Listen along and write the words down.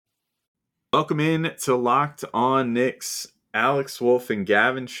Welcome in to Locked On Knicks. Alex Wolf and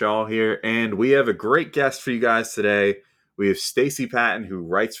Gavin Shaw here, and we have a great guest for you guys today. We have Stacy Patton, who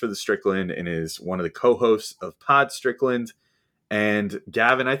writes for the Strickland and is one of the co-hosts of Pod Strickland. And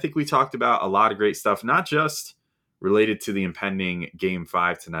Gavin, I think we talked about a lot of great stuff, not just related to the impending Game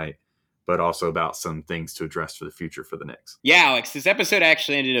 5 tonight, but also about some things to address for the future for the Knicks. Yeah, Alex, this episode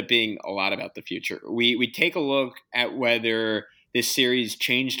actually ended up being a lot about the future. We take a look at whether this series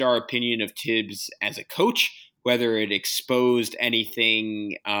changed our opinion of Tibbs as a coach, whether it exposed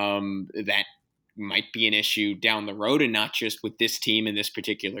anything that might be an issue down the road and not just with this team in this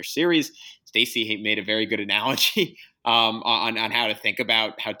particular series. Stacy made a very good analogy on how to think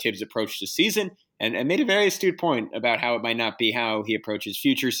about how Tibbs approached the season and made a very astute point about how it might not be how he approaches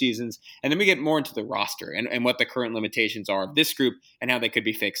future seasons. And then we get more into the roster and what the current limitations are of this group and how they could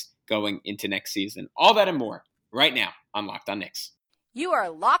be fixed going into next season. All that and more right now on Locked On Knicks. You are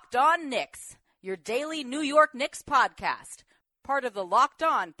Locked On Knicks, your daily New York Knicks podcast, part of the Locked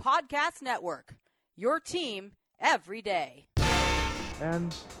On Podcast Network, your team every day.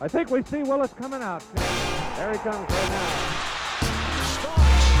 And I think we see Willis coming out. There he comes right now.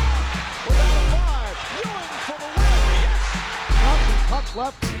 Puck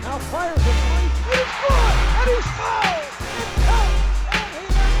left, now fires it, and he's good, and he's fouled! It counts, and he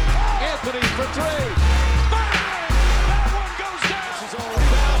is fouled! Anthony for three. Bang! That one goes down! This is all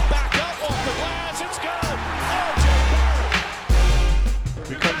rebound, back up off the glass, it's good! R.J. Barrett!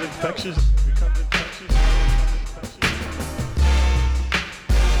 Becomes infectious.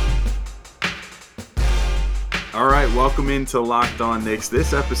 All right, welcome into Locked On Knicks.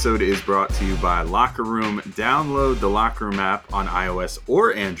 This episode is brought to you by Locker Room. Download the Locker Room app on iOS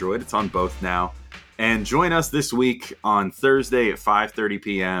or Android. It's on both now. And join us this week on Thursday at 5:30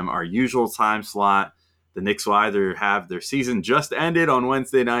 p.m., our usual time slot. The Knicks will either have their season just ended on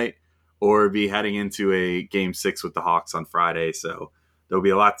Wednesday night or be heading into a Game 6 with the Hawks on Friday. So there'll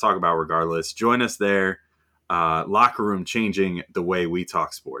be a lot to talk about regardless. Join us there. Locker Room, changing the way we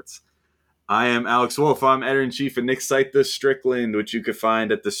talk sports. I am Alex Wolf. I'm editor-in-chief of Knicks site, The Strickland, which you can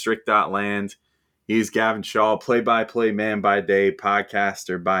find at thestrick.land. He's Gavin Shaw, play-by-play man by day,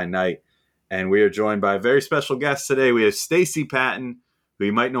 podcaster by night. And we are joined by a very special guest today. We have Stacy Patton, who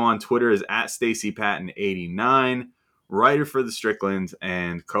you might know on Twitter as @StacyPatton89, writer for The Strickland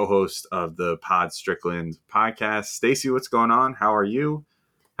and co-host of the Pod Strickland podcast. Stacy, what's going on? How are you?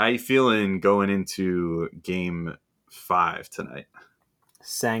 How you feeling going into Game 5 tonight?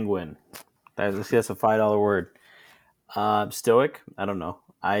 Sanguine. That's a $5 word. Stoic? I don't know.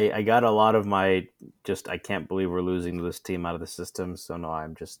 I got a lot of my I can't believe we're losing to this team out of the system. So no,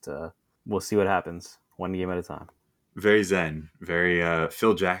 I'm just we'll see what happens one game at a time. Very zen, very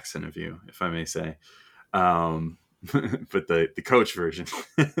Phil Jackson of you, if I may say. But the coach version.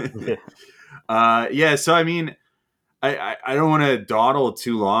 Yeah. So I mean, I don't want to dawdle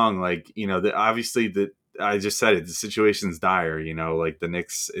too long. Like, you know, I just said it. The situation's dire. You know, like the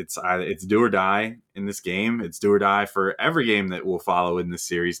Knicks, it's do or die in this game. It's do or die for every game that will follow in this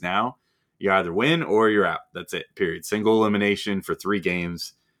series. Now, you either win or you're out. That's it. Period. Single elimination for 3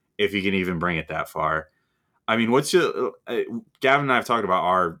 games, if you can even bring it that far. I mean, what's your Gavin and I have talked about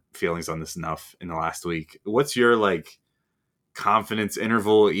our feelings on this enough in the last week. What's your confidence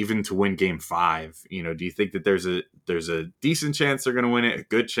interval even to win Game 5? You know, do you think that there's a decent chance they're going to win it, a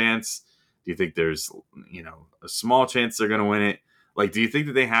good chance? Do you think there's, a small chance they're going to win it? Do you think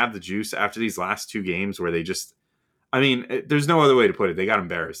that they have the juice after these last 2 games where they just, there's no other way to put it. They got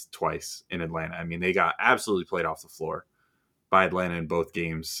embarrassed twice in Atlanta. I mean, they got absolutely played off the floor by Atlanta in both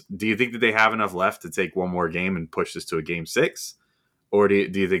games. Do you think that they have enough left to take one more game and push this to a Game 6? Or do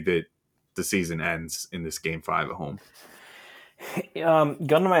you think that the season ends in this Game 5 at home?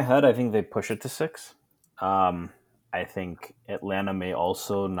 Gun to my head, I think they push it to 6. I think Atlanta may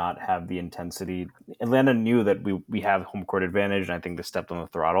also not have the intensity. Atlanta knew that we have home court advantage, and I think they stepped on the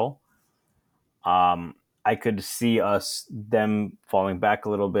throttle. I could see them falling back a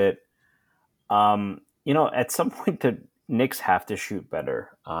little bit. At some point the Knicks have to shoot better.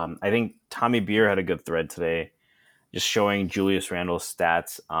 I think Tommy Beer had a good thread today, just showing Julius Randle's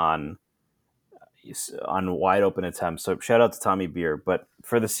stats on wide open attempts. So shout out to Tommy Beer. But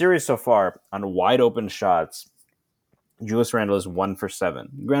for the series so far, on wide open shots, Julius Randle is 1 for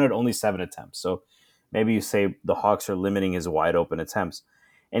 7. Granted, only 7 attempts. So maybe you say the Hawks are limiting his wide open attempts.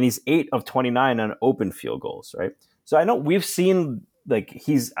 And he's 8 of 29 on open field goals, right? So I know we've seen,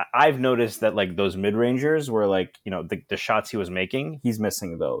 I've noticed that those mid-rangers were the shots he was making, he's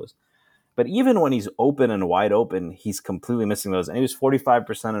missing those. But even when he's open and wide open, he's completely missing those. And he was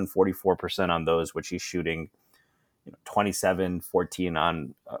 45% and 44% on those, which he's shooting 27, 14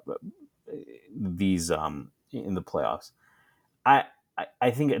 on these in the playoffs.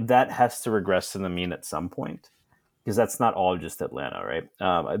 I think that has to regress to the mean at some point, because that's not all just Atlanta,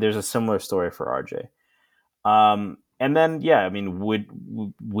 right? There's a similar story for RJ. And then, yeah, I mean,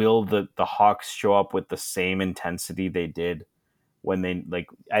 will the Hawks show up with the same intensity they did when they, like,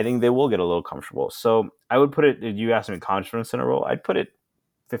 I think they will get a little comfortable. So I would put it, you asked me confidence interval, I'd put it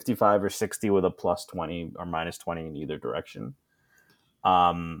 55 or 60 with a plus 20 or minus 20 in either direction.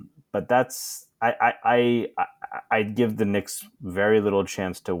 But that's, I'd give the Knicks very little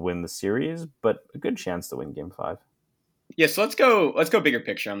chance to win the series, but a good chance to win Game 5. Yeah, so let's go bigger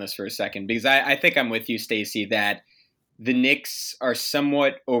picture on this for a second, because I think I'm with you, Stacy, that the Knicks are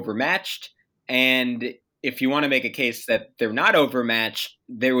somewhat overmatched, and if you want to make a case that they're not overmatched,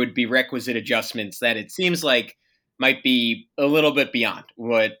 there would be requisite adjustments that it seems like might be a little bit beyond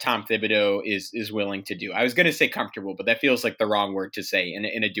what Tom Thibodeau is willing to do. I was going to say comfortable, but that feels like the wrong word to say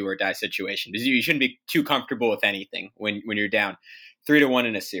in a do or die situation. You shouldn't be too comfortable with anything when you're down 3-1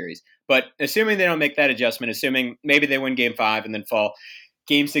 in a series. But assuming they don't make that adjustment, assuming maybe they win Game 5 and then fall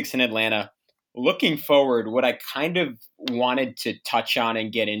Game 6 in Atlanta, looking forward, what I kind of wanted to touch on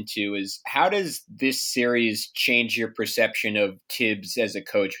and get into is, how does this series change your perception of Tibbs as a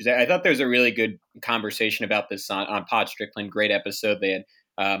coach? Because I thought there was a really good conversation about this on Pod Strickland. Great episode. They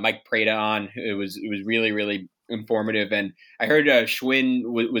had Mike Prada on. It was really, really informative. And I heard Schwinn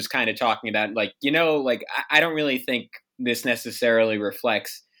was kind of talking about, like, I don't really think this necessarily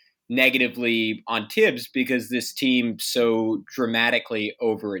reflects negatively on Tibbs, because this team so dramatically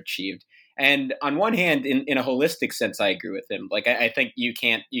overachieved. And on one hand, in a holistic sense, I agree with him. Like, I think you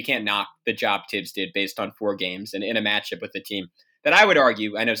can't knock the job Tibbs did based on 4 games and in a matchup with a team that I would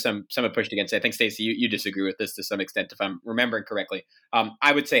argue, I know some have pushed against it. I think, Stacey, you disagree with this to some extent, if I'm remembering correctly.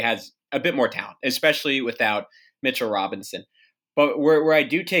 I would say has a bit more talent, especially without Mitchell Robinson. But where I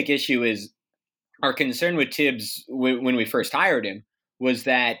do take issue is our concern with Tibbs when we first hired him was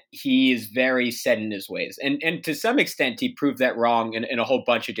that he is very set in his ways. And to some extent, he proved that wrong in a whole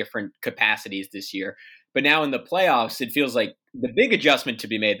bunch of different capacities this year. But now in the playoffs, it feels like the big adjustment to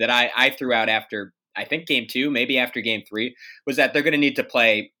be made that I threw out after, I think, Game 2, maybe after Game 3, was that they're going to need to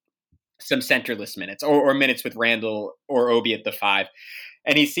play some centerless minutes or minutes with Randall or Obi at the 5.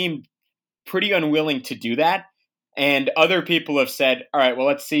 And he seemed pretty unwilling to do that. And other people have said, all right, well,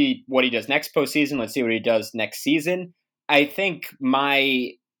 let's see what he does next postseason. Let's see what he does next season. I think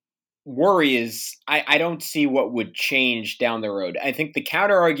my worry is I don't see what would change down the road. I think the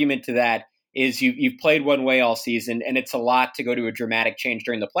counter argument to that is you've played one way all season, and it's a lot to go to a dramatic change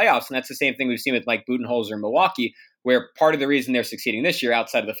during the playoffs. And that's the same thing we've seen with Mike Budenholzer in Milwaukee, where part of the reason they're succeeding this year,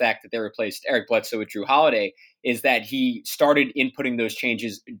 outside of the fact that they replaced Eric Bledsoe with Drew Holiday, is that he started inputting those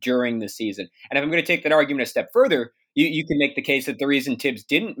changes during the season. And if I'm going to take that argument a step further, you can make the case that the reason Tibbs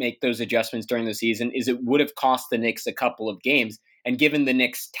didn't make those adjustments during the season is it would have cost the Knicks a couple of games. And given the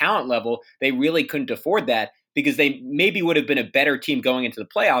Knicks' talent level, they really couldn't afford that, because they maybe would have been a better team going into the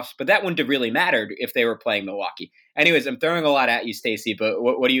playoffs, but that wouldn't have really mattered if they were playing Milwaukee. Anyways, I'm throwing a lot at you, Stacey, but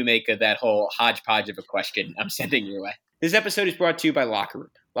what do you make of that whole hodgepodge of a question I'm sending your way? This episode is brought to you by Locker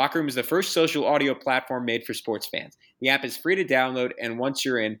Room. Locker Room is the first social audio platform made for sports fans. The app is free to download, and once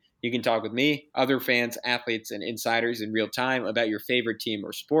you're in, you can talk with me, other fans, athletes, and insiders in real time about your favorite team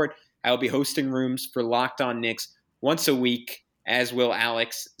or sport. I will be hosting rooms for Locked On Knicks once a week, as will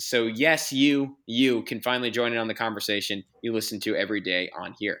Alex. So yes, you can finally join in on the conversation you listen to every day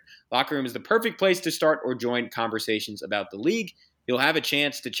on here. Locker Room is the perfect place to start or join conversations about the league. You'll have a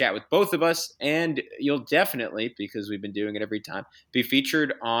chance to chat with both of us, and you'll definitely, because we've been doing it every time, be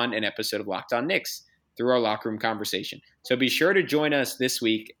featured on an episode of Locked On Knicks through our Locker Room conversation. So be sure to join us this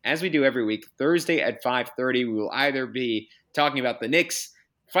week, as we do every week, Thursday at 5:30. We will either be talking about the Knicks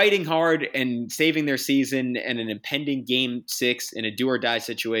fighting hard and saving their season and an impending Game 6 in a do-or-die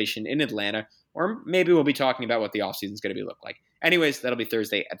situation in Atlanta, or maybe we'll be talking about what the offseason is going to look like. Anyways, that'll be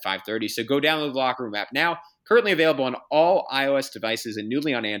Thursday at 5:30. So go download the Locker Room app now. Currently available on all iOS devices and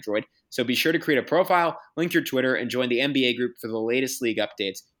newly on Android. So be sure to create a profile, link your Twitter, and join the NBA group for the latest league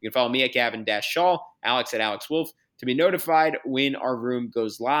updates. You can follow me at Gavin-Shaw, Alex at Alex Wolf, to be notified when our room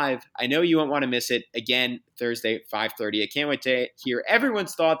goes live. I know you won't want to miss it. Again, Thursday at 5:30. I can't wait to hear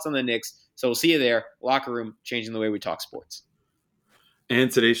everyone's thoughts on the Knicks. So we'll see you there. Locker Room, changing the way we talk sports.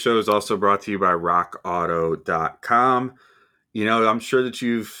 And today's show is also brought to you by rockauto.com. You know, I'm sure that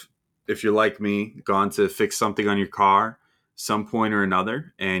if you're like me, gone to fix something on your car some point or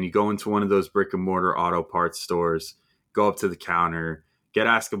another, and you go into one of those brick and mortar auto parts stores, go up to the counter, get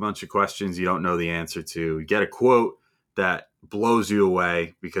asked a bunch of questions you don't know the answer to, get a quote that blows you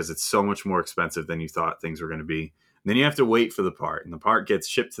away because it's so much more expensive than you thought things were going to be. then you have to wait for the part, and the part gets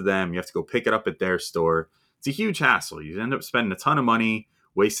shipped to them. You have to go pick it up at their store. It's a huge hassle. You end up spending a ton of money,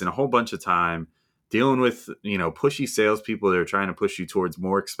 wasting a whole bunch of time, dealing with, pushy salespeople that are trying to push you towards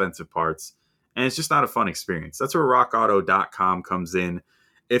more expensive parts. And it's just not a fun experience. That's where rockauto.com comes in.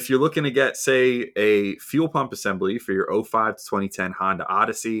 If you're looking to get, say, a fuel pump assembly for your 05 to 2010 Honda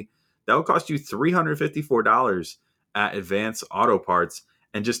Odyssey, that would cost you $354 at Advance Auto Parts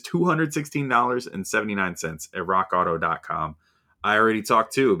and just $216.79 at rockauto.com. I already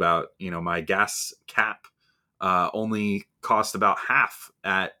talked too about, my gas cap only cost about half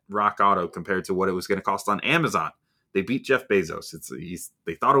at Rock Auto compared to what it was going to cost on Amazon. They beat Jeff Bezos.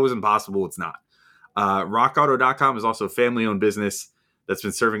 They thought it was impossible. It's not. RockAuto.com is also a family-owned business that's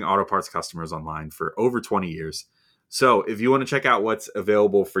been serving auto parts customers online for over 20 years. So if you want to check out what's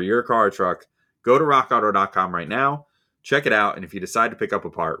available for your car or truck, go to rockauto.com right now. Check it out. And if you decide to pick up a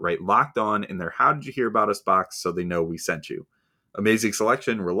part, write Locked On in their How Did You Hear About Us box so they know we sent you. Amazing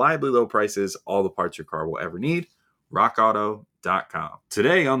selection, reliably low prices, all the parts your car will ever need. rockauto.com.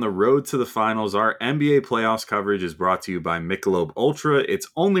 Today on the road to the finals, our NBA playoffs coverage is brought to you by Michelob Ultra. It's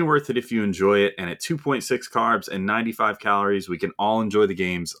only worth it if you enjoy it, and at 2.6 carbs and 95 calories, we can all enjoy the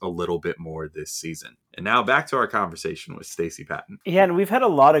games a little bit more this season. And now back to our conversation with Stacy Patton. Yeah, and we've had a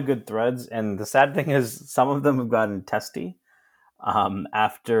lot of good threads, and the sad thing is some of them have gotten testy.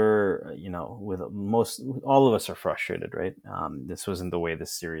 After, all of us are frustrated, right? This wasn't the way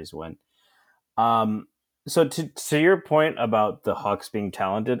this series went. So to your point about the Hawks being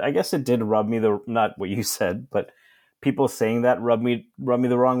talented, I guess it did rub me not what you said, but people saying that rubbed me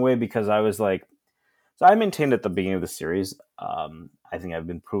the wrong way, because I was like, so I maintained at the beginning of the series, I think I've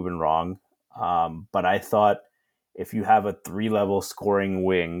been proven wrong. But I thought if you have a 3-level scoring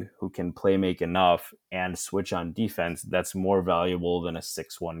wing who can play make enough and switch on defense, that's more valuable than a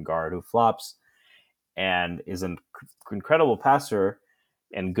 6'1" guard who flops and is an incredible passer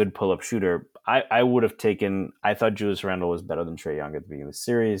and good pull-up shooter. I would have taken, I thought Julius Randle was better than Trae Young at the beginning of the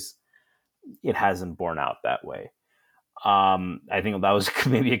series. It hasn't borne out that way. I think that was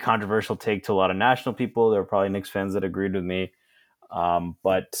maybe a controversial take to a lot of national people. There were probably Knicks fans that agreed with me.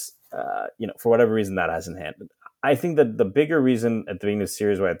 But for whatever reason, that hasn't happened. I think that the bigger reason at the beginning of the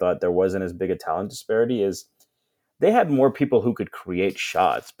series why I thought there wasn't as big a talent disparity is they had more people who could create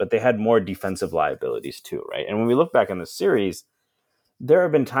shots, but they had more defensive liabilities too, right? And when we look back on the series, there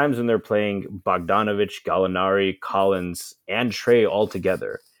have been times when they're playing Bogdanovich, Gallinari, Collins, and Trae all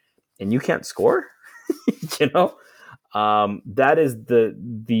together, and you can't score. That is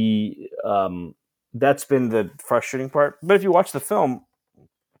that's been the frustrating part. But if you watch the film,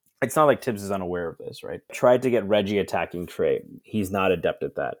 it's not like Tibbs is unaware of this, right? Tried to get Reggie attacking Trae. He's not adept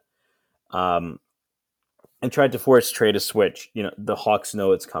at that. And tried to force Trae to switch. The Hawks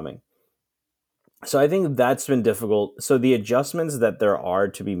know it's coming. So I think that's been difficult. So the adjustments that there are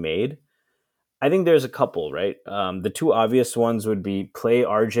to be made, I think there's a couple, right? The two obvious ones would be play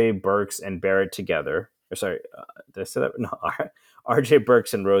RJ Burks and Barrett together. Did I say that? No, RJ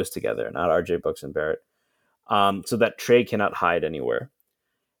Burks and Rose together, not RJ Burks and Barrett. So that Trae cannot hide anywhere.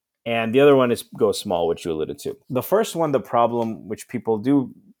 And the other one is go small, which you alluded to. The first one, the problem, which people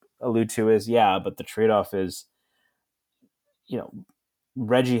do allude to is, but the trade-off is,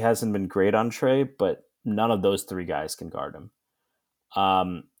 Reggie hasn't been great on Trae, but none of those three guys can guard him.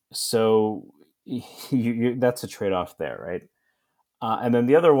 So that's a trade-off there, right? And then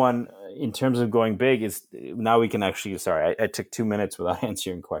the other one, in terms of going big, is now we can actually, I took 2 minutes without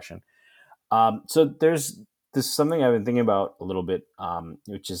answering your question. So there's something I've been thinking about a little bit,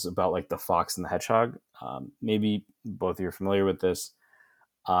 which is about like the fox and the hedgehog. Maybe both of you are familiar with this,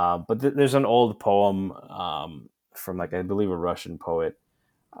 but there's an old poem from I believe a Russian poet.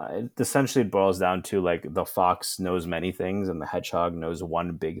 It essentially boils down to like the fox knows many things and the hedgehog knows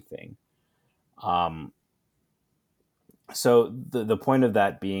one big thing. So the point of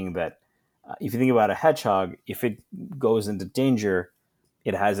that being that if you think about a hedgehog, if it goes into danger,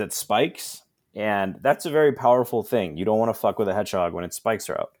 it has its spikes. And that's a very powerful thing. You don't want to fuck with a hedgehog when its spikes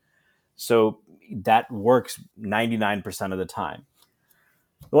are out. So that works 99% of the time.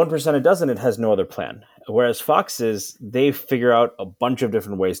 The 1% it doesn't, it has no other plan. Whereas foxes, they figure out a bunch of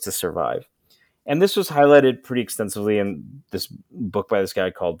different ways to survive. And this was highlighted pretty extensively in this book by this guy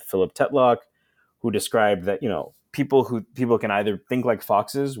called Philip Tetlock, who described that, people can either think like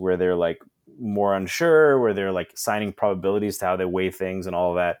foxes, where they're like more unsure, where they're like assigning probabilities to how they weigh things and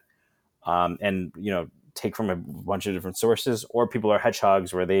all of that. And take from a bunch of different sources, or people are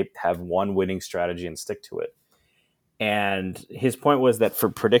hedgehogs where they have one winning strategy and stick to it. And his point was that for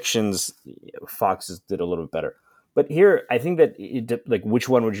predictions, foxes did a little bit better. But here, I think that which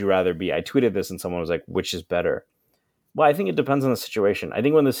one would you rather be? I tweeted this and someone was like, which is better? Well, I think it depends on the situation. I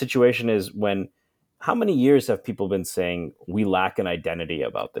think when the situation is how many years have people been saying we lack an identity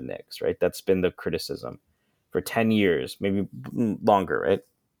about the Knicks, right? That's been the criticism for 10 years, maybe longer, right?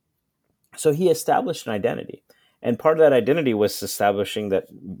 So he established an identity. And part of that identity was establishing that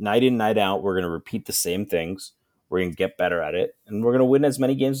night in, night out, we're going to repeat the same things. We're going to get better at it. And we're going to win as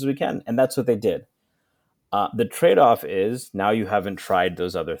many games as we can. And that's what they did. The trade-off is now you haven't tried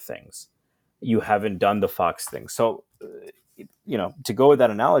those other things. You haven't done the Fox thing. So, to go with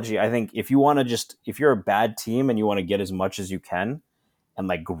that analogy, I think if you're a bad team and you want to get as much as you can and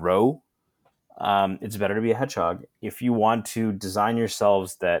like grow, it's better to be a hedgehog. If you want to design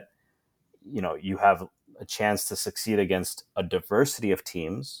yourselves that, you have a chance to succeed against a diversity of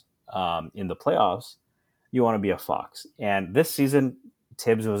teams in the playoffs, you want to be a fox. And this season,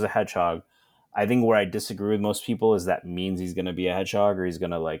 Tibbs was a hedgehog. I think where I disagree with most people is that means he's going to be a hedgehog or he's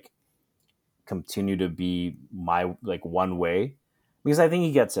going to like continue to be my like one way, because I think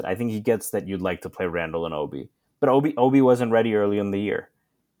he gets it. I think he gets that you'd like to play Randall and Obi, but Obi wasn't ready early in the year,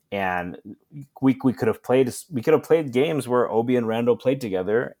 and we could have played games where Obi and Randall played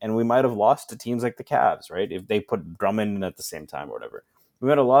together, and we might have lost to teams like the Cavs, right? If they put Drummond in at the same time or whatever, we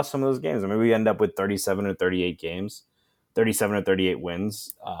might have lost some of those games. I mean, we end up with 37 or 38 games. 37 or 38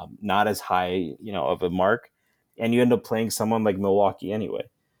 wins, not as high, of a mark, and you end up playing someone like Milwaukee anyway.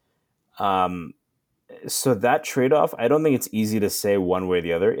 So that trade-off, I don't think it's easy to say one way or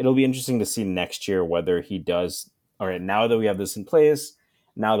the other. It'll be interesting to see next year whether he does. All right, now that we have this in place,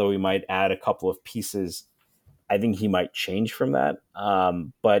 now that we might add a couple of pieces, I think he might change from that.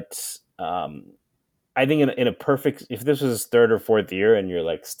 But I think in a perfect, if this was his third or fourth year and you're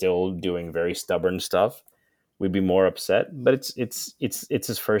like still doing very stubborn stuff, we'd be more upset. But it's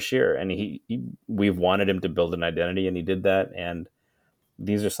his first year, and we've wanted him to build an identity, and he did that. And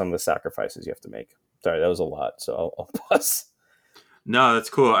these are some of the sacrifices you have to make. Sorry, that was a lot, so I'll pause. No,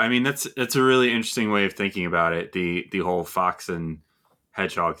 that's cool. I mean, that's a really interesting way of thinking about it. The whole fox and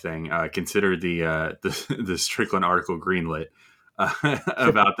hedgehog thing. Consider the Strickland article greenlit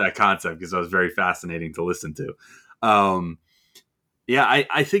about that concept, because that was very fascinating to listen to. I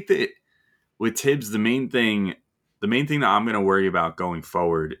think that with Tibbs, the main thing that I'm going to worry about going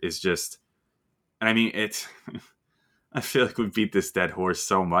forward is just, and I mean, I feel like we beat this dead horse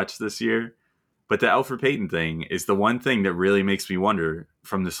so much this year, but the Elfrid Payton thing is the one thing that really makes me wonder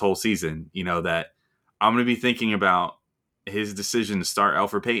from this whole season, that I'm going to be thinking about his decision to start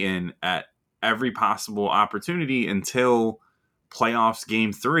Elfrid Payton at every possible opportunity until playoffs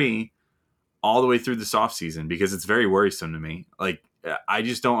game 3, all the way through this offseason, because it's very worrisome to me. Like, I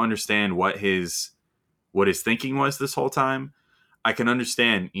just don't understand what his thinking was this whole time. I can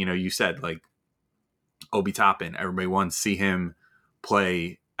understand, you said like Obi Toppin, everybody wants to see him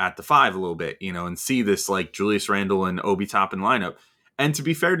play at the 5 a little bit, and see this like Julius Randle and Obi Toppin lineup. And to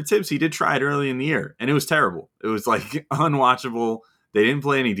be fair to Tibbs, he did try it early in the year, and it was terrible. It was like unwatchable. They didn't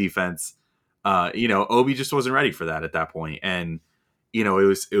play any defense. Obi just wasn't ready for that at that point. And,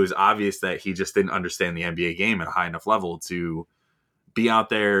 it was obvious that he just didn't understand the NBA game at a high enough level to be out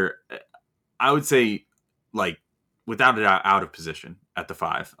there, I would say, like, without a doubt, out of position at the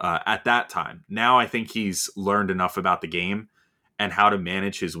 5 at that time. Now I think he's learned enough about the game and how to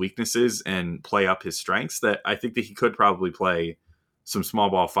manage his weaknesses and play up his strengths that I think that he could probably play some small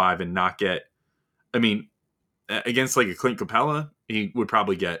ball 5 and not get, I mean, against like a Clint Capella, he would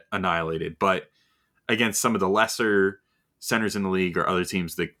probably get annihilated. But against some of the lesser centers in the league or other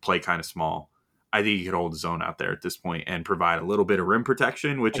teams that play kind of small, I think he could hold his own out there at this point and provide a little bit of rim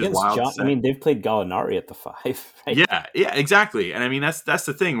protection, which is wild to say. I mean, they've played Gallinari at the 5. Right? Yeah, exactly. And I mean, that's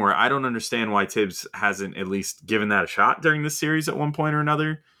the thing where I don't understand why Tibbs hasn't at least given that a shot during this series at one point or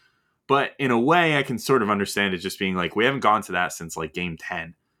another. But in a way, I can sort of understand it just being like, we haven't gone to that since like game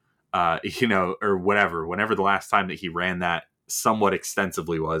 10, or whatever, whenever the last time that he ran that somewhat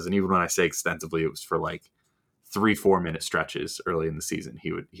extensively was. And even when I say extensively, it was for like 3-4 minute stretches early in the season.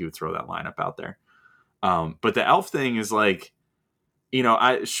 He would throw that lineup out there. But the Elf thing is like,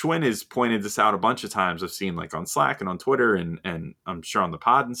 Schwinn has pointed this out a bunch of times. I've seen like on Slack and on Twitter and I'm sure on the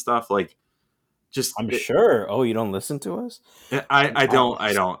pod and stuff. Like, sure. Oh, you don't listen to us? I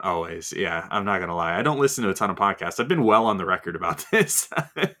don't always. Yeah, I'm not gonna lie. I don't listen to a ton of podcasts. I've been well on the record about this.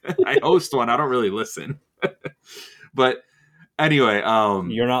 I host one. I don't really listen. But anyway,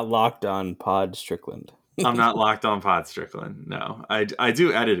 you're not locked on Pod Strickland. I'm not locked on Pod Strickland. No, I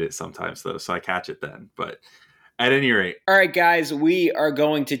do edit it sometimes though, so I catch it then. But at any rate. All right, guys, we are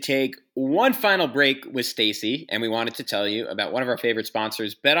going to take one final break with Stacy, and we wanted to tell you about one of our favorite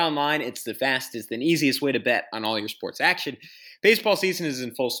sponsors, BetOnline. It's the fastest and easiest way to bet on all your sports action. Baseball season is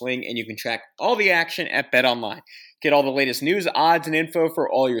in full swing, and you can track all the action at BetOnline. Get all the latest news, odds, and info for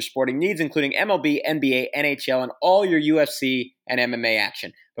all your sporting needs, including MLB, NBA, NHL, and all your UFC and MMA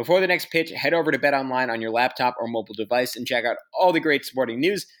action. Before the next pitch, head over to BetOnline on your laptop or mobile device and check out all the great sporting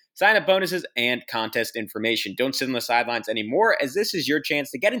news, sign-up bonuses, and contest information. Don't sit on the sidelines anymore, as this is your chance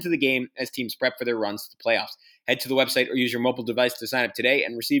to get into the game as teams prep for their runs to the playoffs. Head to the website or use your mobile device to sign up today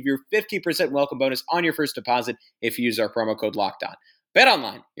and receive your 50% welcome bonus on your first deposit if you use our promo code LOCKEDON.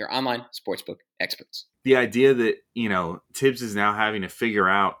 BetOnline, your online sportsbook experts. The idea that, Tibbs is now having to figure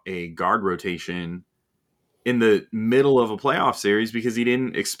out a guard rotation in the middle of a playoff series because he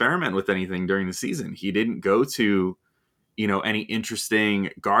didn't experiment with anything during the season. He didn't go to, any interesting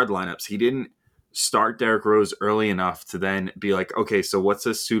guard lineups. He didn't start Derrick Rose early enough to then be like, okay, so what's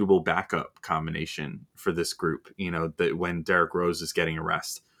a suitable backup combination for this group, that when Derrick Rose is getting a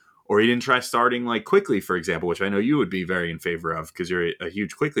rest. Or he didn't try starting like Quickly, for example, which I know you would be very in favor of because you're a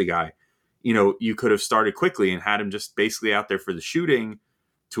huge Quickly guy. You could have started Quickly and had him just basically out there for the shooting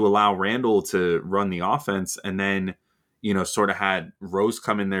to allow Randall to run the offense, and then, sort of had Rose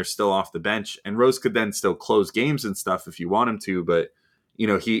come in there still off the bench, and Rose could then still close games and stuff if you want him to, but,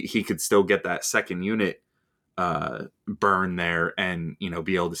 he could still get that second unit burn there and,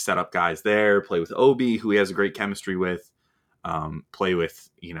 be able to set up guys there, play with Obi, who he has a great chemistry with, play with,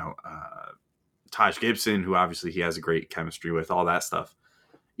 Taj Gibson, who obviously he has a great chemistry with, all that stuff.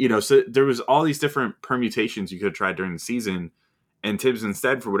 So there was all these different permutations you could have tried during the season, and Tibbs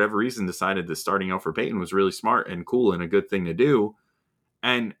instead, for whatever reason, decided that starting Elfrid Payton was really smart and cool and a good thing to do,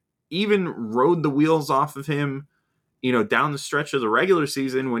 and even rode the wheels off of him, down the stretch of the regular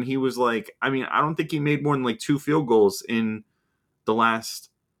season when he was like, I don't think he made more than like 2 field goals in the last,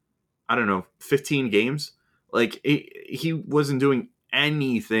 15 games. Like he wasn't doing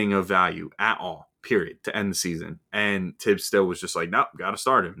anything of value at all, period, to end the season. And Tibbs still was just like, nope, got to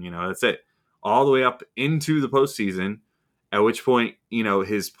start him. That's it. All the way up into the postseason, at which point,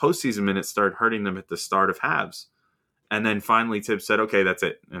 his postseason minutes started hurting them at the start of halves. And then finally Tibbs said, okay, that's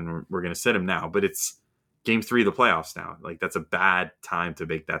it. And we're going to sit him now. But it's game 3 of the playoffs now. Like, that's a bad time to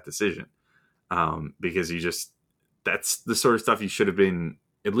make that decision. Because that's the sort of stuff you should have been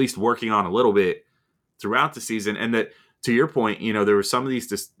at least working on a little bit throughout the season. And that, to your point, there were some of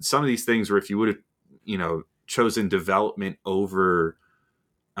these things where if you would have, chosen development over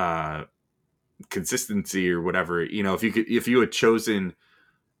consistency or whatever, if you had chosen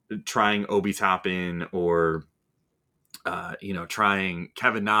trying Obi Toppin or trying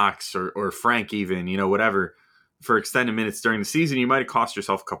Kevin Knox or Frank even, whatever, for extended minutes during the season, you might have cost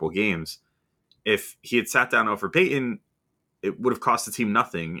yourself a couple games. If he had sat down over Payton, it would have cost the team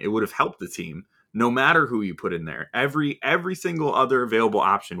nothing. It would have helped the team. No matter who you put in there, every single other available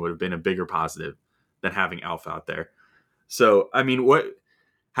option would have been a bigger positive than having Alf out there. So,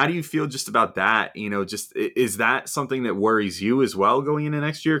 how do you feel just about that? Is that something that worries you as well going into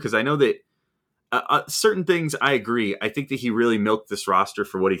next year? Because I know that certain things I agree. I think that he really milked this roster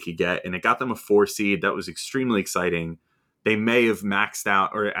for what he could get, and it got them a 4 seed. That was extremely exciting. They may have maxed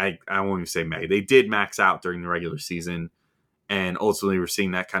out, or I won't even say may. They did max out during the regular season. And ultimately, we're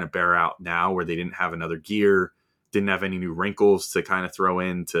seeing that kind of bear out now where they didn't have another gear, didn't have any new wrinkles to kind of throw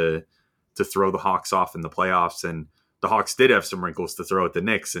in to throw the Hawks off in the playoffs. And the Hawks did have some wrinkles to throw at the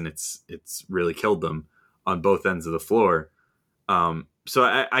Knicks, and it's really killed them on both ends of the floor. So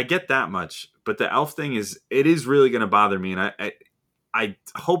I get that much. But the Elf thing is really going to bother me. And I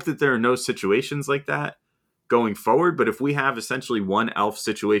hope that there are no situations like that going forward. But if we have essentially one Elf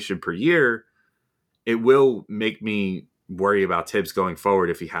situation per year, it will make me worry about Tibbs going forward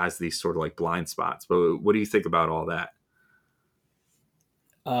if he has these sort of like blind spots. But what do you think about all that?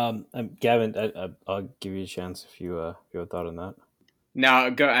 Gavin, I'll give you a chance if you have a thought on that. No,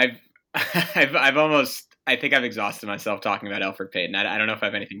 go. I've almost. I think I've exhausted myself talking about Elfrid Payton. I don't know if I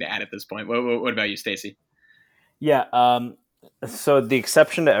have anything to add at this point. What about you, Stacy? Yeah. So the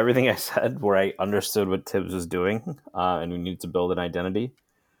exception to everything I said, where I understood what Tibbs was doing, and we needed to build an identity,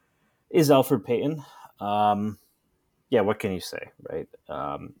 is Elfrid Payton. Yeah, what can you say, right?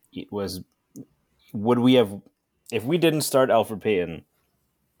 Would we have, if we didn't start Elfrid Payton,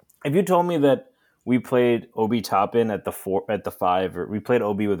 if you told me that we played Obi Toppin at the 5, or we played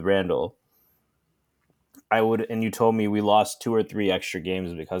Obi with Randall, and you told me we lost 2 or 3 extra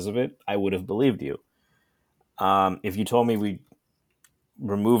games because of it, I would have believed you. If you told me we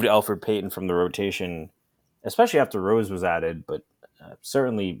removed Elfrid Payton from the rotation, especially after Rose was added, but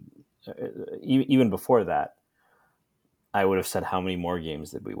certainly even before that, I would have said, how many more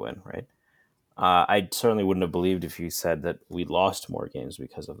games did we win, right? I certainly wouldn't have believed if you said that we lost more games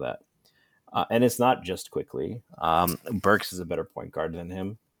because of that. And it's not just Quickly. Burks is a better point guard than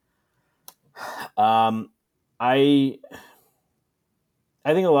him. I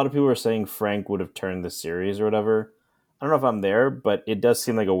think a lot of people are saying Frank would have turned the series or whatever. I don't know if I'm there, but it does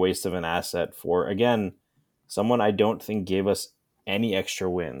seem like a waste of an asset for, again, someone I don't think gave us any extra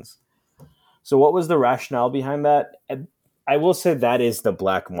wins. So what was the rationale behind that? I will say that is the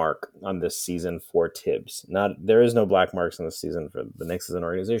black mark on this season for Tibbs. There is no black marks on this season for the Knicks as an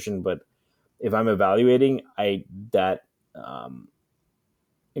organization, but if I'm evaluating,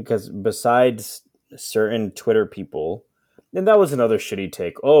 because besides certain Twitter people, and that was another shitty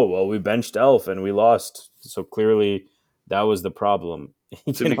take. Oh, well, we benched Elf and we lost, so clearly that was the problem.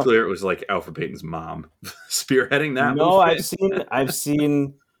 To be clear, it was like Alfred Payton's mom spearheading that. No, movement. I've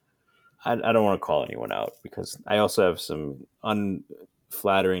seen. I don't want to call anyone out because I also have some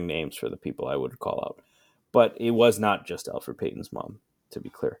unflattering names for the people I would call out, but it was not just Alfred Payton's mom, to be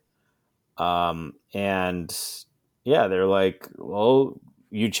clear. And yeah, they're like, well,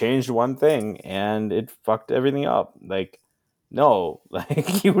 you changed one thing and it fucked everything up. Like, no,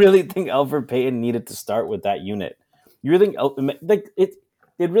 like you really think Alfred Payton needed to start with that unit? You really think like it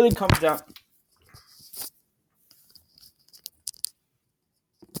really comes down.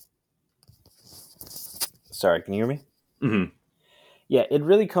 Sorry, can you hear me? Mm-hmm. Yeah, it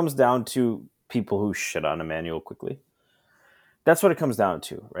really comes down to people who shit on Emmanuel quickly. That's what it comes down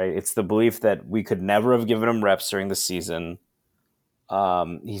to, right? It's the belief that we could never have given him reps during the season.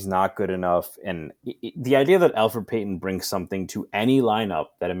 He's not good enough. And the idea that Alfred Payton brings something to any lineup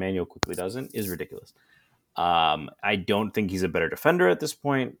that Emmanuel quickly doesn't is ridiculous. I don't think he's a better defender at this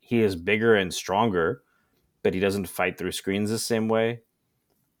point. He is bigger and stronger, but he doesn't fight through screens the same way.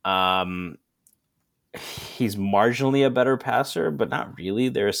 He's marginally a better passer, but not really.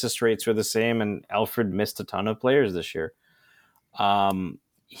 Their assist rates are the same, and Alfred missed a ton of players this year.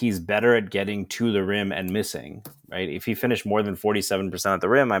 He's better at getting to the rim and missing, right? If he finished more than 47% at the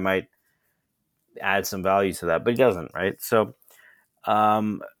rim, I might add some value to that, but he doesn't, right? So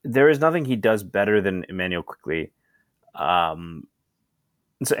there is nothing he does better than Emmanuel Quickley. So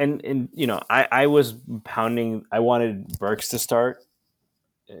and you know, I was pounding. I wanted Burks to start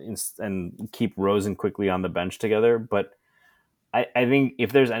and keep Rose and Quickley on the bench together, but I think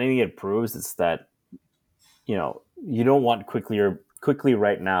if there's anything it proves, it's that you know you don't want Quickley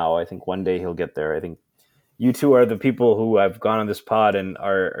right now. I think one day he'll get there. I think you two are the people who have gone on this pod and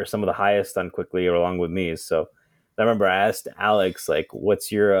are some of the highest on Quickley along with me. So I remember I asked Alex, like,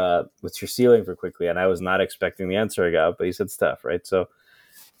 what's your ceiling for Quickley? And I was not expecting the answer I got, but he said Steph, right? So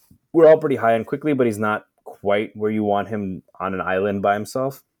we're all pretty high on Quickley, but he's not quite where you want him on an island by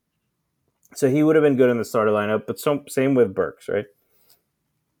himself. So he would have been good in the starter lineup, but same with Burks, right?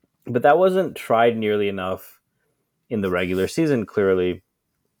 But that wasn't tried nearly enough in the regular season, clearly.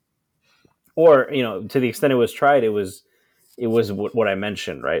 Or, you know, to the extent it was tried, it was what I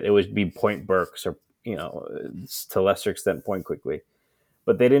mentioned, right? It would be point Burks or, you know, to a lesser extent point Quickley.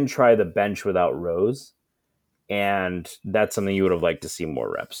 But they didn't try the bench without Rose. And that's something you would have liked to see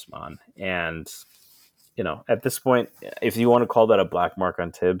more reps on. And, you know, at this point, if you want to call that a black mark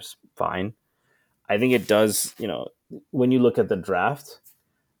on Tibbs, fine. I think it does, you know, when you look at the draft,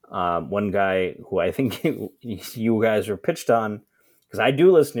 one guy who I think you guys were pitched on, because I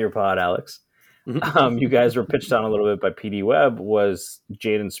do listen to your pod, Alex, you guys were pitched on a little bit by PD Webb, was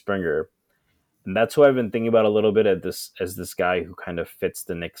Jaden Springer. And that's who I've been thinking about a little bit as this guy who kind of fits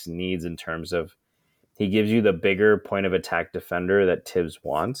the Knicks' needs in terms of he gives you the bigger point of attack defender that Tibbs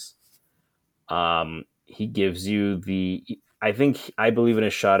wants. He gives you I believe in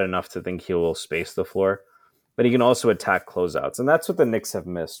his shot enough to think he will space the floor, but he can also attack closeouts. And that's what the Knicks have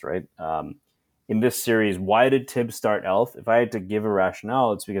missed, right? In this series, why did Tibbs start Elf? If I had to give a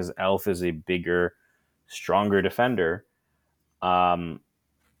rationale, it's because Elf is a bigger, stronger defender.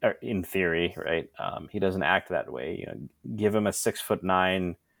 In theory, right? He doesn't act that way. You know, give him a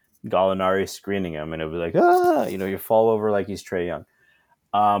 6'9" Gallinari screening him, and it'll be like, you know, you fall over like he's Trae Young.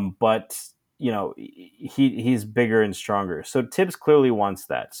 But you know, he's bigger and stronger. So Tibbs clearly wants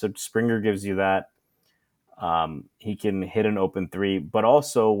that. So Springer gives you that. He can hit an open three, but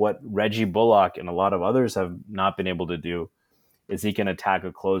also what Reggie Bullock and a lot of others have not been able to do is he can attack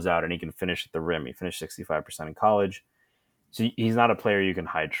a closeout and he can finish at the rim. He finished 65% in college. So he's not a player you can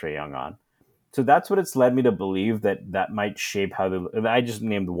hide Trae Young on. So that's what it's led me to believe that might shape how I just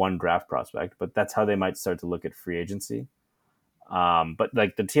named one draft prospect, but that's how they might start to look at free agency. But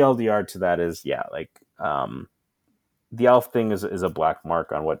like the TLDR to that is, the Elf thing is a black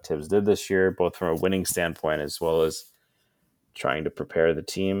mark on what Tibbs did this year, both from a winning standpoint as well as trying to prepare the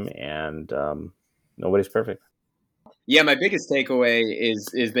team. And nobody's perfect. Yeah, my biggest takeaway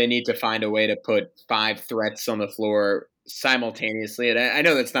is they need to find a way to put 5 threats on the floor simultaneously. And I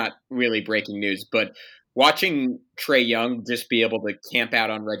know that's not really breaking news, but watching Trae Young just be able to camp out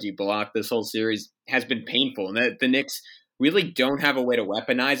on Reggie Bullock this whole series has been painful. And the Knicks really don't have a way to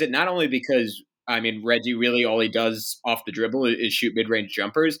weaponize it, not only because, I mean, Reggie really all he does off the dribble is shoot mid-range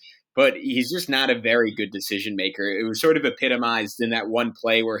jumpers, but he's just not a very good decision maker. It was sort of epitomized in that one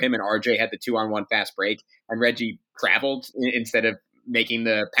play where him and RJ had the 2-on-1 fast break, and Reggie traveled instead of making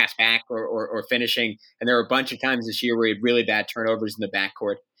the pass back or finishing. And there were a bunch of times this year where he had really bad turnovers in the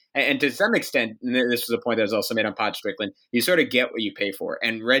backcourt. And to some extent, and this was a point that was also made on Pod Strickland, you sort of get what you pay for.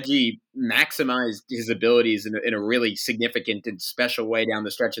 And Reggie maximized his abilities in a really significant and special way down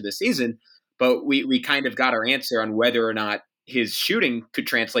the stretch of the season. But we kind of got our answer on whether or not his shooting could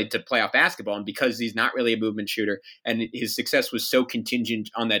translate to playoff basketball. And because he's not really a movement shooter, and his success was so contingent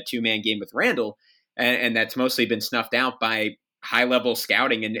on that two-man game with Randall, and that's mostly been snuffed out by high-level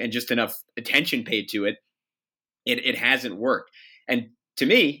scouting and just enough attention paid to it, it hasn't worked. And to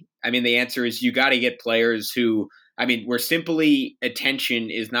me, I mean, the answer is you got to get players who, I mean, where simply attention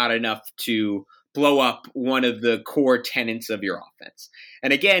is not enough to blow up one of the core tenets of your offense.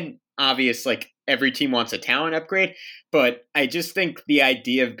 And again, obvious, like every team wants a talent upgrade, but I just think the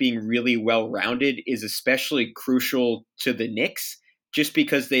idea of being really well-rounded is especially crucial to the Knicks, just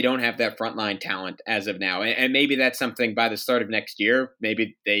because they don't have that frontline talent as of now. And maybe that's something by the start of next year.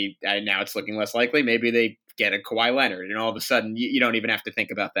 Maybe now it's looking less likely. Maybe they get a Kawhi Leonard, and all of a sudden you don't even have to think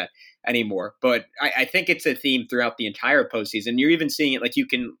about that anymore. But I think it's a theme throughout the entire postseason. You're even seeing it, like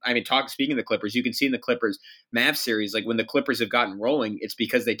speaking of the Clippers, you can see in the Clippers Mavs series, like when the Clippers have gotten rolling, it's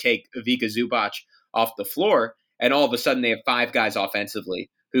because they take Ivica Zubac off the floor, and all of a sudden they have 5 guys offensively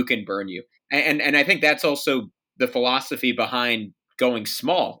who can burn you. And I think that's also the philosophy behind going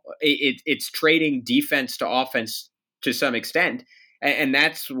small. It's trading defense to offense to some extent. And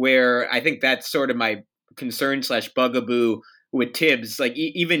that's where I think that's sort of my concern / bugaboo with Tibbs. Like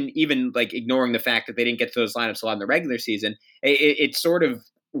even like ignoring the fact that they didn't get to those lineups a lot in the regular season, it's sort of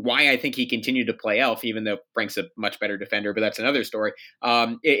why I think he continued to play Elf, even though Frank's a much better defender, but that's another story.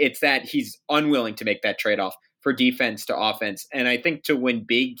 It's that he's unwilling to make that trade-off for defense to offense. And I think to win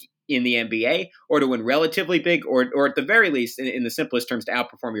big in the NBA, or to win relatively big, or at the very least, in the simplest terms, to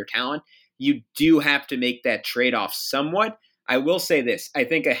outperform your talent, you do have to make that trade-off somewhat. I will say this. I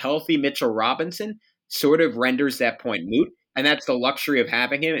think a healthy Mitchell Robinson sort of renders that point moot, and that's the luxury of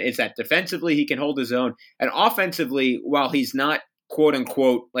having him, is that defensively he can hold his own, and offensively, while he's not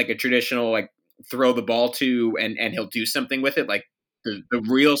quote-unquote like a traditional like throw the ball to and he'll do something with it like the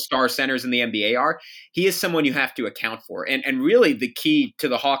real star centers in the NBA are, he is someone you have to account for. And really the key to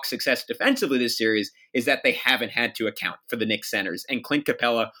the Hawks' success defensively this series is that they haven't had to account for the Knicks centers. And Clint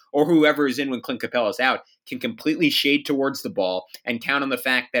Capella, or whoever is in when Clint Capella's out, can completely shade towards the ball and count on the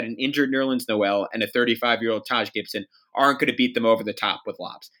fact that an injured Nerlens Noel and a 35-year-old Taj Gibson aren't going to beat them over the top with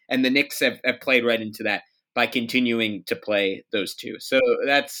lobs. And the Knicks have played right into that by continuing to play those two. So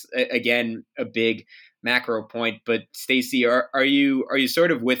that's, again, a big macro point. But Stacy, are you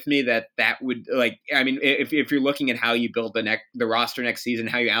sort of with me that would, like, I mean, if you're looking at how you build the roster next season,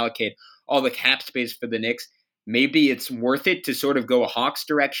 how you allocate all the cap space for the Knicks, maybe it's worth it to sort of go a Hawks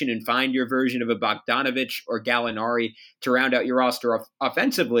direction and find your version of a Bogdanovich or Gallinari to round out your roster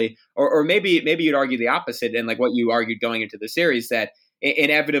offensively, or maybe you'd argue the opposite, and like what you argued going into the series, that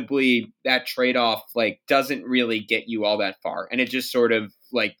inevitably that trade-off like doesn't really get you all that far, and it's just sort of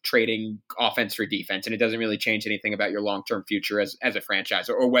like trading offense for defense, and it doesn't really change anything about your long-term future as a franchise,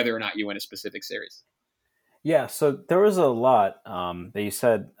 or whether or not you win a specific series. Yeah, so there was a lot that you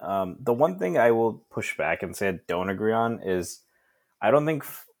said. The one thing I will push back and say I don't agree on is I don't think,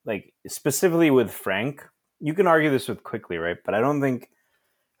 like, specifically with Frank, you can argue this with Quickly, right? But I don't think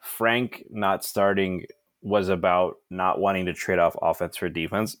Frank not starting was about not wanting to trade off offense for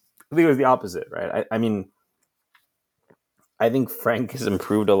defense. I think it was the opposite, right? I mean, I think Frank has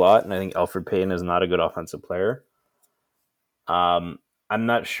improved a lot, and I think Elfrid Payton is not a good offensive player. I'm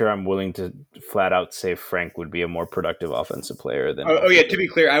not sure I'm willing to flat out say Frank would be a more productive offensive player than. Oh yeah, to be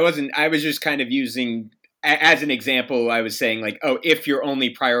clear, I wasn't. I was just kind of using as an example. I was saying like, oh, if your only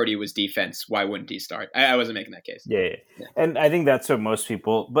priority was defense, why wouldn't he start? I wasn't making that case. Yeah, and I think that's what most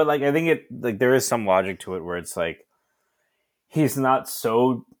people. But like, I think there is some logic to it where it's like he's not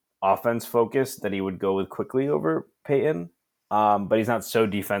so offense focused that he would go with Quickly over Payton. But he's not so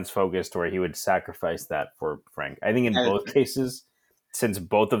defense focused where he would sacrifice that for Frank. I think in both cases, since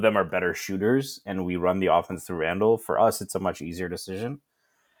both of them are better shooters and we run the offense through Randall, for us, it's a much easier decision.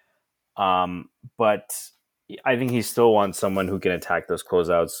 But I think he still wants someone who can attack those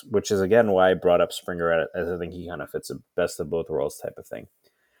closeouts, which is, again, why I brought up Springer as I think he kind of fits a best of both worlds type of thing.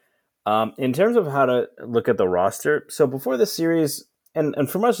 In terms of how to look at the roster, so before the series, and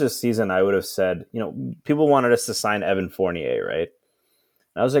for much of this season, I would have said, people wanted us to sign Evan Fournier, right?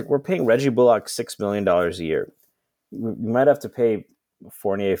 And I was like, we're paying Reggie Bullock $6 million a year. We might have to pay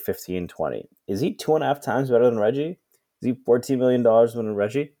Fournier 15, 20. Is he 2.5 times better than Reggie? Is he $14 million better than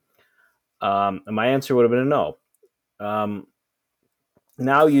Reggie? And my answer would have been a no.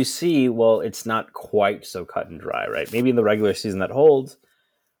 Now you see, well, it's not quite so cut and dry, right? Maybe in the regular season that holds,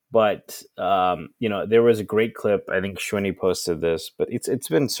 but there was a great clip. I think Schwinny posted this, but it's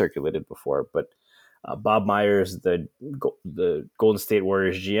been circulated before. But Bob Myers, the Golden State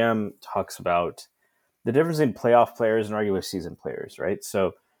Warriors GM, talks about the difference in playoff players and regular season players, right?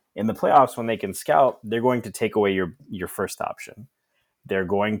 So in the playoffs, when they can scout, they're going to take away your first option. They're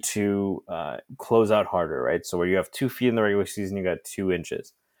going to close out harder, right? So where you have 2 feet in the regular season, you got 2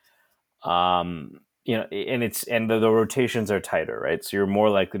 inches. And the rotations are tighter, right? So you're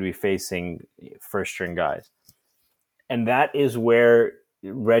more likely to be facing first string guys. And that is where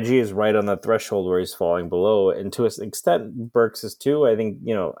Reggie is right on the threshold where he's falling below. And to an extent, Burks is too. I think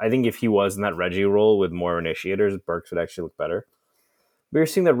if he was in that Reggie role with more initiators, Burks would actually look better. But you're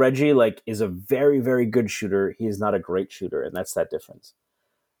seeing that Reggie is a very, very good shooter. He is not a great shooter, and that's that difference.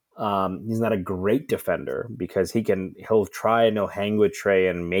 He's not a great defender because he'll try and he'll hang with Trey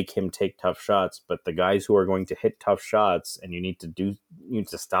and make him take tough shots. But the guys who are going to hit tough shots and you need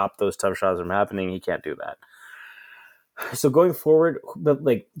to stop those tough shots from happening, he can't do that. So going forward,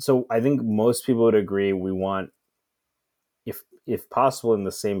 so I think most people would agree we want, if possible, in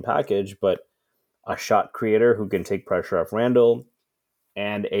the same package, but a shot creator who can take pressure off Randall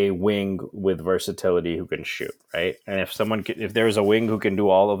and a wing with versatility who can shoot, right? And if there's a wing who can do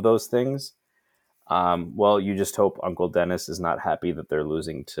all of those things, well, you just hope Uncle Dennis is not happy that they're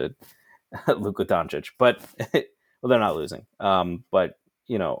losing to Luka Doncic. But well, they're not losing. But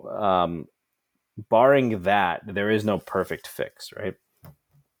barring that, there is no perfect fix, right?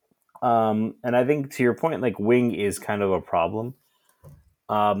 And I think to your point, wing is kind of a problem.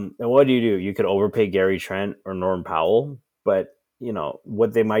 And what do? You could overpay Gary Trent or Norm Powell, but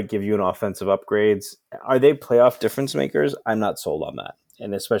what they might give you in offensive upgrades. Are they playoff difference makers? I'm not sold on that.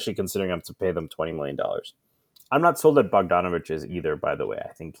 And especially considering I have to pay them $20 million. I'm not sold that Bogdanovich is either, by the way.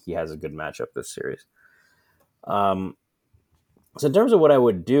 I think he has a good matchup this series. So in terms of what I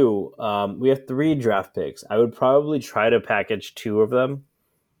would do, we have 3 draft picks. I would probably try to package 2 of them,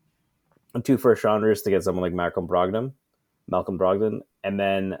 2 first rounders to get someone like Malcolm Brogdon. And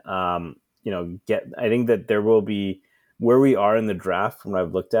then, I think that there will be, where we are in the draft, from what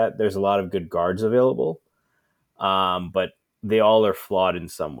I've looked at, there's a lot of good guards available, but they all are flawed in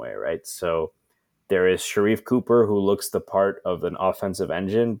some way, right? So there is Sharif Cooper, who looks the part of an offensive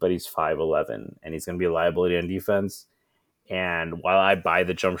engine, but he's 5'11", and he's going to be a liability on defense. And while I buy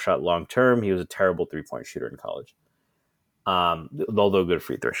the jump shot long term, he was a terrible 3-point shooter in college, although a good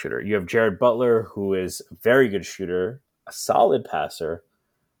free throw shooter. You have Jared Butler, who is a very good shooter, a solid passer,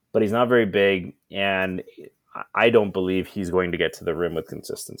 but he's not very big, and I don't believe he's going to get to the rim with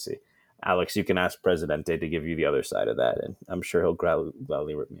consistency. Alex, you can ask Presidente to give you the other side of that, and I'm sure he'll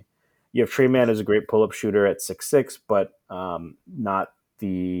gladly rip me. You have Trey Mann as a great pull-up shooter at 6'6", but not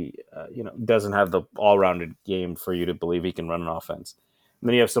the doesn't have the all-rounded game for you to believe he can run an offense. And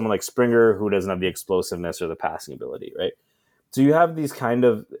then you have someone like Springer who doesn't have the explosiveness or the passing ability, right? So you have these kind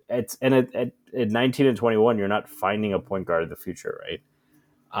of at 19 and 21, you're not finding a point guard of the future, right?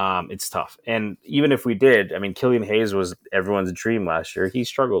 It's tough. And even if we did, Killian Hayes was everyone's dream last year. He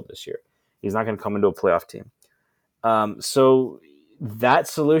struggled this year. He's not going to come into a playoff team. So that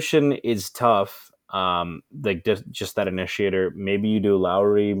solution is tough. Just that initiator. Maybe you do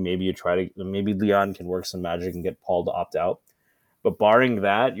Lowry. Maybe Leon can work some magic and get Paul to opt out. But barring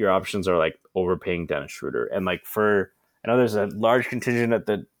that, your options are overpaying Dennis Schroeder. And I know there's a large contingent at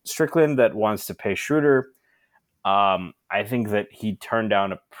the Strickland that wants to pay Schroeder. I think that he turned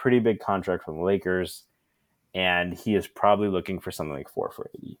down a pretty big contract from the Lakers, and he is probably looking for something like 4 for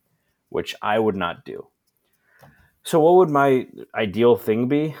 80, which I would not do. So what would my ideal thing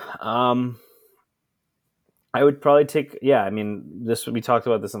be? I would probably take, we talked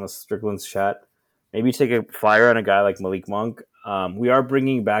about this on the Strickland's chat. Maybe take a flyer on a guy like Malik Monk. We are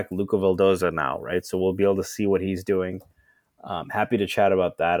bringing back Luca Vildoza now, right? So we'll be able to see what he's doing. Happy to chat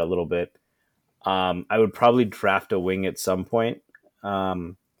about that a little bit. I would probably draft a wing at some point.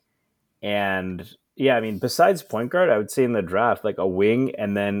 Besides point guard, I would say in the draft, a wing.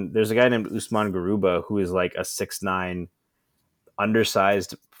 And then there's a guy named Usman Garuba who is a 6'9",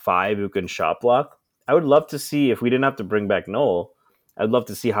 undersized 5 who can shot block. I would love to see, if we didn't have to bring back Noel, I'd love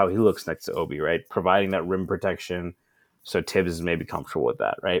to see how he looks next to Obi, right? Providing that rim protection so Tibbs is maybe comfortable with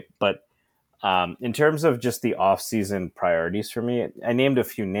that, right? But In terms of just the offseason priorities for me, I named a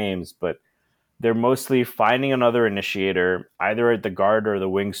few names, but they're mostly finding another initiator, either at the guard or the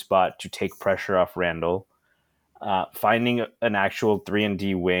wing spot, to take pressure off Randall, finding an actual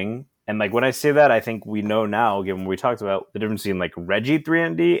 3-and-D wing. And like when I say that, I think we know now, given what we talked about, the difference between like Reggie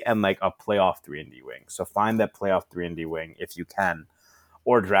 3-and-D and like a playoff 3-and-D wing. So find that playoff 3-and-D wing if you can,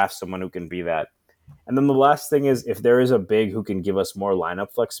 or draft someone who can be that. And then the last thing is, if there is a big who can give us more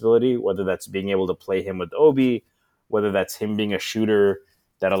lineup flexibility, whether that's being able to play him with Obi, whether that's him being a shooter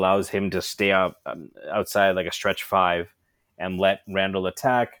that allows him to stay outside like a stretch 5 and let Randall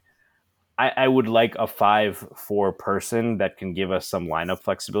attack, I would like a 5-4 person that can give us some lineup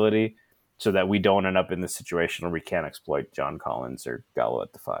flexibility so that we don't end up in the situation where we can't exploit John Collins or Gallo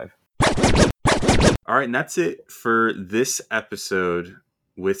at the 5. All right, and that's it for this episode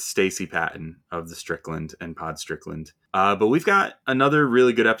with Stacy Patton of the Strickland and Pod Strickland. But we've got another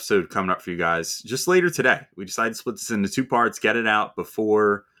really good episode coming up for you guys just later today. We decided to split this into 2 parts, get it out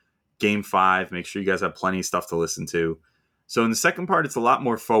before Game 5. Make sure you guys have plenty of stuff to listen to. So in the second part, it's a lot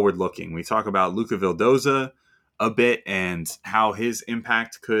more forward-looking. We talk about Luca Vildoza a bit and how his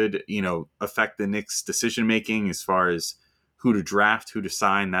impact could, affect the Knicks' decision-making as far as who to draft, who to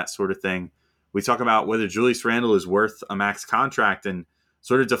sign, that sort of thing. We talk about whether Julius Randle is worth a max contract and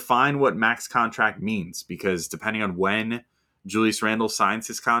sort of define what max contract means, because depending on when Julius Randle signs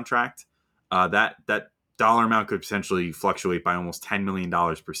his contract, that dollar amount could potentially fluctuate by almost $10 million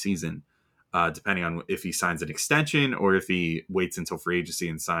per season, depending on if he signs an extension or if he waits until free agency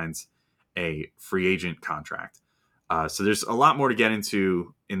and signs a free agent contract. So there's a lot more to get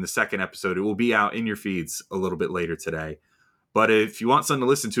into in the second episode. It will be out in your feeds a little bit later today. But if you want something to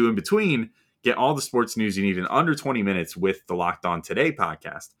listen to in between, get all the sports news you need in under 20 minutes with the Locked On Today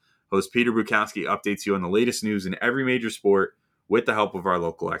podcast. Host Peter Bukowski updates you on the latest news in every major sport with the help of our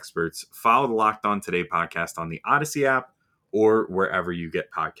local experts. Follow the Locked On Today podcast on the Odyssey app or wherever you get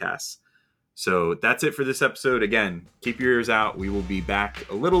podcasts. So that's it for this episode. Again, keep your ears out. We will be back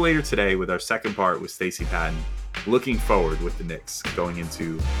a little later today with our second part with Stacy Patton. Looking forward with the Knicks going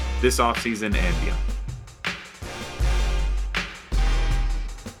into this offseason and beyond.